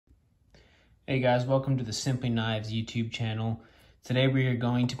Hey guys, welcome to the Simply Knives YouTube channel. Today we are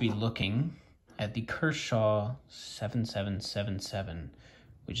going to be looking at the Kershaw 7777,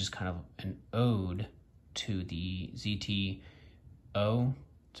 which is kind of an ode to the ZT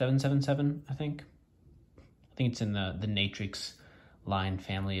 0777, I think. I think it's in the Natrix line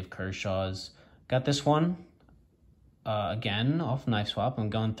family of Kershaws. Got this one, again, off Knife Swap. I'm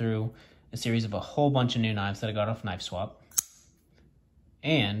going through a series of a whole bunch of new knives that I got off Knife Swap.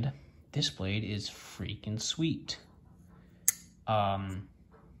 And this blade is freaking sweet. I don't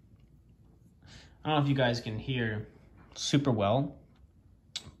know if you guys can hear super well,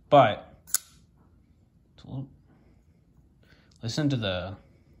 but listen to the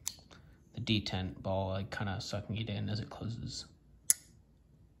detent ball like kind of sucking it in as it closes.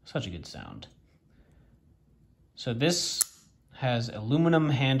 Such a good sound. So this has aluminum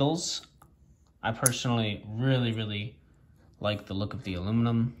handles. I personally really like the look of the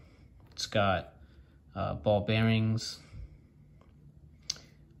aluminum. It's got ball bearings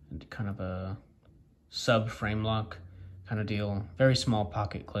and kind of a sub frame lock kind of deal. Very small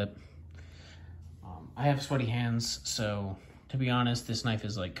pocket clip. I have sweaty hands, so to be honest, this knife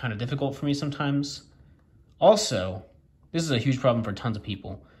is like kind of difficult for me sometimes. Also, this is a huge problem for tons of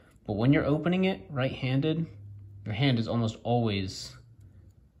people, but when you're opening it right-handed, your hand is almost always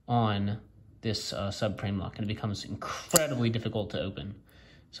on this sub frame lock, and it becomes incredibly difficult to open.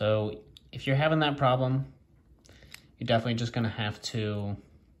 So if you're having that problem, you're definitely just gonna have to,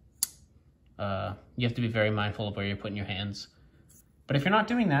 you have to be very mindful of where you're putting your hands. But if you're not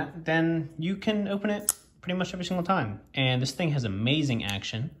doing that, then you can open it pretty much every single time. And this thing has amazing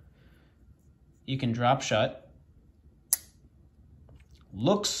action. You can drop shut.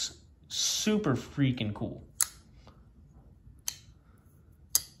 Looks super freaking cool.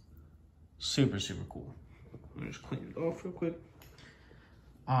 Super cool. Let me just clean it off real quick.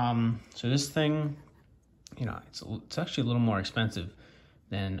 So this thing, you know, it's actually a little more expensive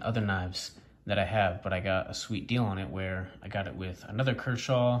than other knives that I have, but I got a sweet deal on it where I got it with another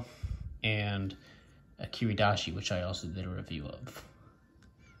Kershaw and a Kiridashi, which I also did a review of.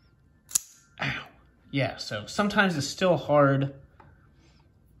 Ow. Yeah, so sometimes it's still hard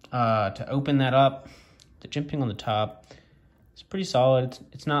to open that up. The jimping on the top, it's pretty solid.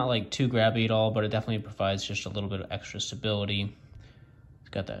 It's not like too grabby at all, but it definitely provides just a little bit of extra stability. It's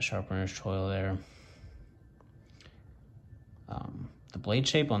got that sharpener's choil there. The blade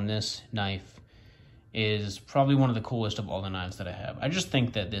shape on this knife is probably one of the coolest of all the knives that I have. I just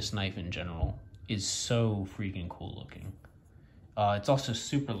think that this knife in general is so freaking cool looking. It's also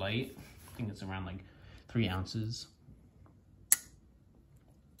super light. I think it's around like 3 ounces.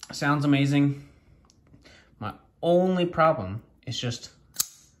 Sounds amazing. My only problem is just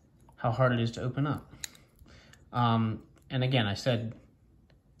how hard it is to open up. And again, I said,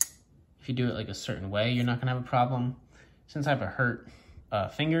 if you do it like a certain way, you're not gonna have a problem. Since I have a hurt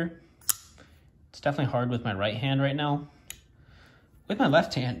finger, it's definitely hard with my right hand right now. With my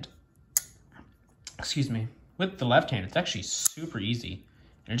left hand, excuse me, with the left hand, it's actually super easy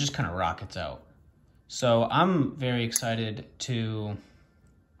and it just kind of rockets out. So I'm very excited to,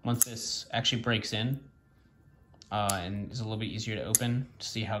 once this actually breaks in and is a little bit easier to open, to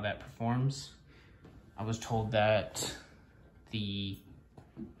see how that performs. I was told that the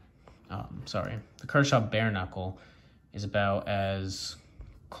Kershaw Bareknuckle is about as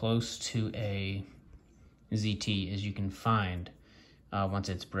close to a ZT as you can find once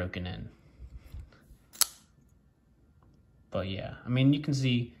it's broken in. But yeah, I mean, you can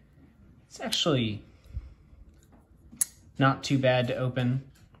see it's actually not too bad to open,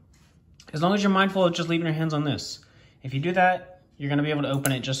 as long as you're mindful of just leaving your hands on this. If you do that, you're gonna be able to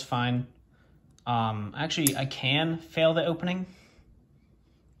open it just fine. Actually, I can fail the opening.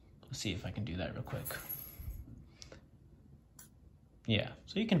 Let's see if I can do that real quick. Yeah,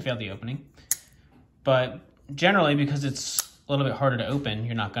 so you can fail the opening, but generally, because it's a little bit harder to open,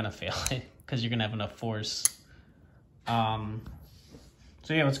 you're not gonna fail it because you're gonna have enough force. So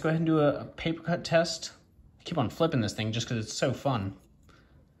yeah, let's go ahead and do a paper cut test. I keep on flipping this thing just because it's so fun.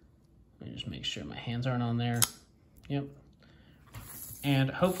 Let me just make sure my hands aren't on there. Yep. And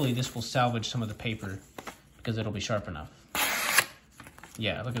hopefully this will salvage some of the paper because it'll be sharp enough.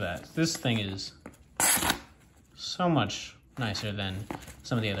 Yeah, look at that. This thing is so much nicer than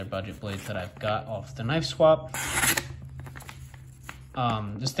some of the other budget blades that I've got off the Knife Swap.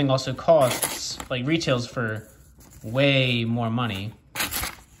 This thing also costs, like, retails for way more money.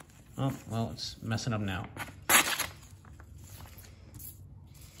 Oh, well, it's messing up now.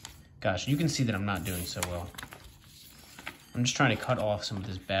 Gosh, you can see that I'm not doing so well. I'm just trying to cut off some of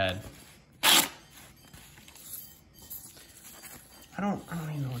this bad. I I don't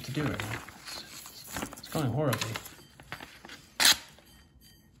even know what to do right now. It's going horribly.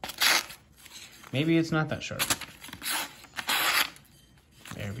 Maybe it's not that sharp.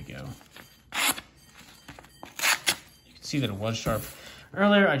 There we go. You can see that it was sharp.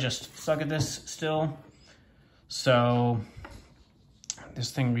 Earlier, I just suck at this still. So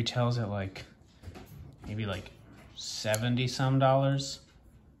this thing retails at like, maybe like $70 some.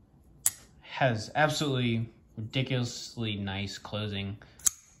 Has absolutely ridiculously nice closing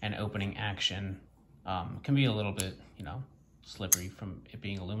and opening action. Can be a little bit, you know, slippery from it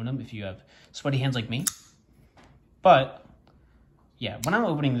being aluminum if you have sweaty hands like me. But yeah, when I'm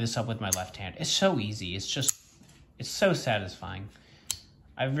opening this up with my left hand, it's so easy. It's so satisfying.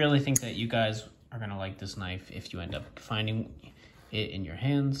 I really think that you guys are gonna like this knife if you end up finding it in your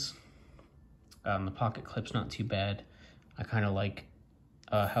hands. The pocket clip's not too bad. I kind of like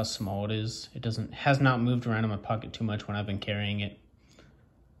how small it is. It has not moved around in my pocket too much when I've been carrying it.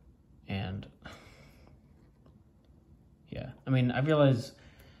 And yeah, I mean, I realize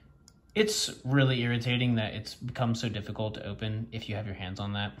it's really irritating that it's become so difficult to open if you have your hands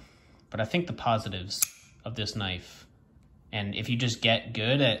on that. But I think the positives of this knife, and if you just get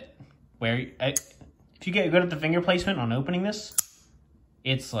good at if you get good at the finger placement on opening this,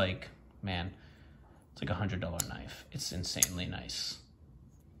 it's like, man, it's like $100 knife. It's insanely nice.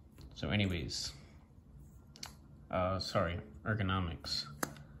 So anyways, sorry, ergonomics.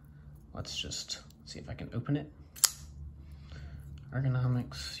 Let's just see if I can open it.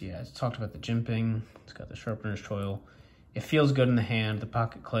 Ergonomics, yeah, it's talked about the jimping. It's got the sharpener's choil. It feels good in the hand. The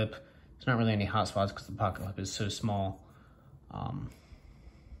pocket clip, there's not really any hot spots because the pocket clip is so small. And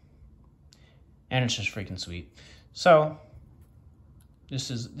it's just freaking sweet. So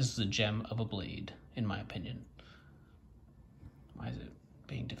this is a gem of a blade, in my opinion. Why is it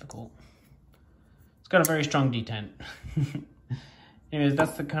being difficult? It's got a very strong detent. Anyways,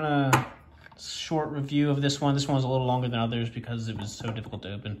 that's the kind of short review of this one. This one was a little longer than others because it was so difficult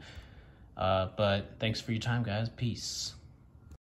to open. But thanks for your time, guys. Peace.